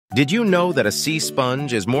Did you know that a sea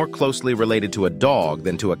sponge is more closely related to a dog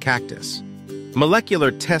than to a cactus?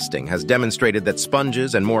 Molecular testing has demonstrated that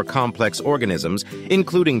sponges and more complex organisms,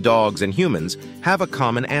 including dogs and humans, have a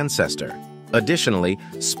common ancestor. Additionally,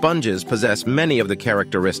 sponges possess many of the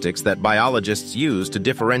characteristics that biologists use to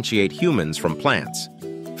differentiate humans from plants.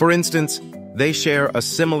 For instance, they share a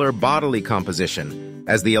similar bodily composition,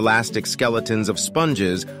 as the elastic skeletons of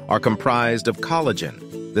sponges are comprised of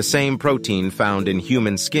collagen, the same protein found in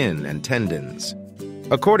human skin and tendons.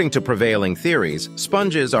 According to prevailing theories,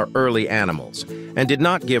 sponges are early animals and did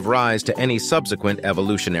not give rise to any subsequent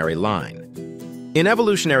evolutionary line. In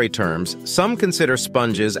evolutionary terms, some consider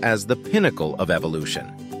sponges as the pinnacle of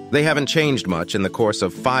evolution. They haven't changed much in the course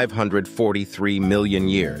of 543 million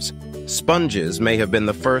years. Sponges may have been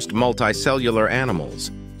the first multicellular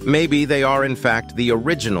animals. Maybe they are in fact the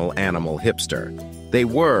original animal Hipster. They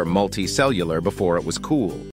were multicellular before it was cool.